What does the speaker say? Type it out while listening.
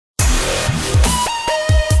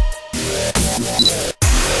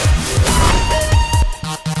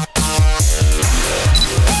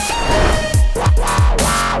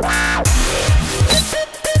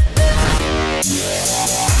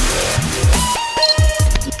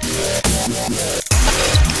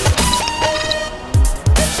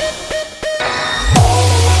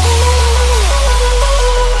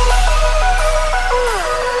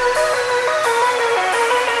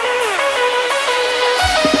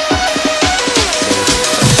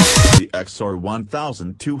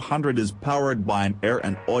Xr1200 is powered by an air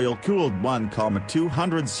and oil-cooled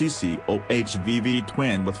 1,200cc OHV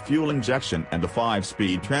V-twin with fuel injection and a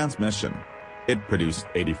 5-speed transmission. It produced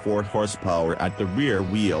 84 horsepower at the rear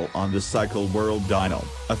wheel on the Cycle World dyno,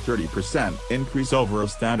 a 30% increase over a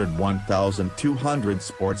standard 1200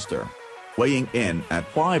 Sportster. Weighing in at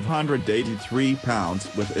 583 pounds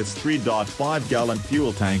with its 3.5-gallon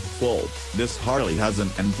fuel tank full, this Harley has an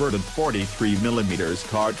inverted 43mm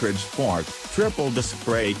cartridge fork, triple-disc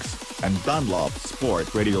brakes, and Dunlop sport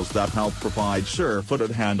radials that help provide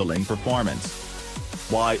sure-footed handling performance.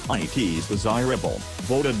 Why it is desirable,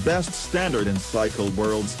 voted best standard in Cycle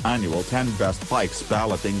World's annual 10 Best Bikes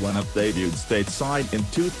balloting when it debuted stateside in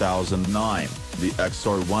 2009, the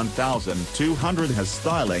Xr1200 has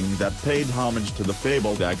styling that paid homage to the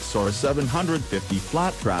fabled Xr750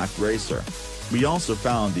 flat-track racer. We also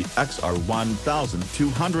found the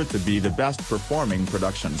Xr1200 to be the best-performing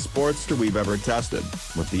production Sportster we've ever tested,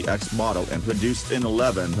 with the X model introduced in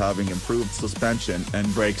 11 having improved suspension and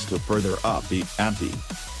brakes to further up the ante.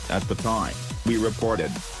 At the time, we reported,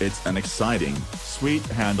 it's an exciting,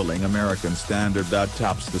 sweet-handling American standard that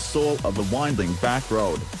taps the soul of the winding back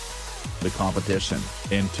road. The competition.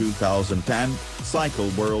 In 2010, Cycle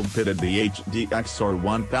World pitted the HD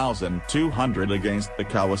Xr1200 against the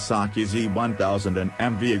Kawasaki Z1000 and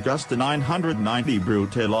MV Agusta 990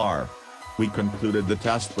 Brute R. We concluded the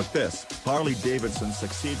test with this: Harley Davidson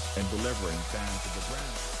succeeds in delivering fans to the brand.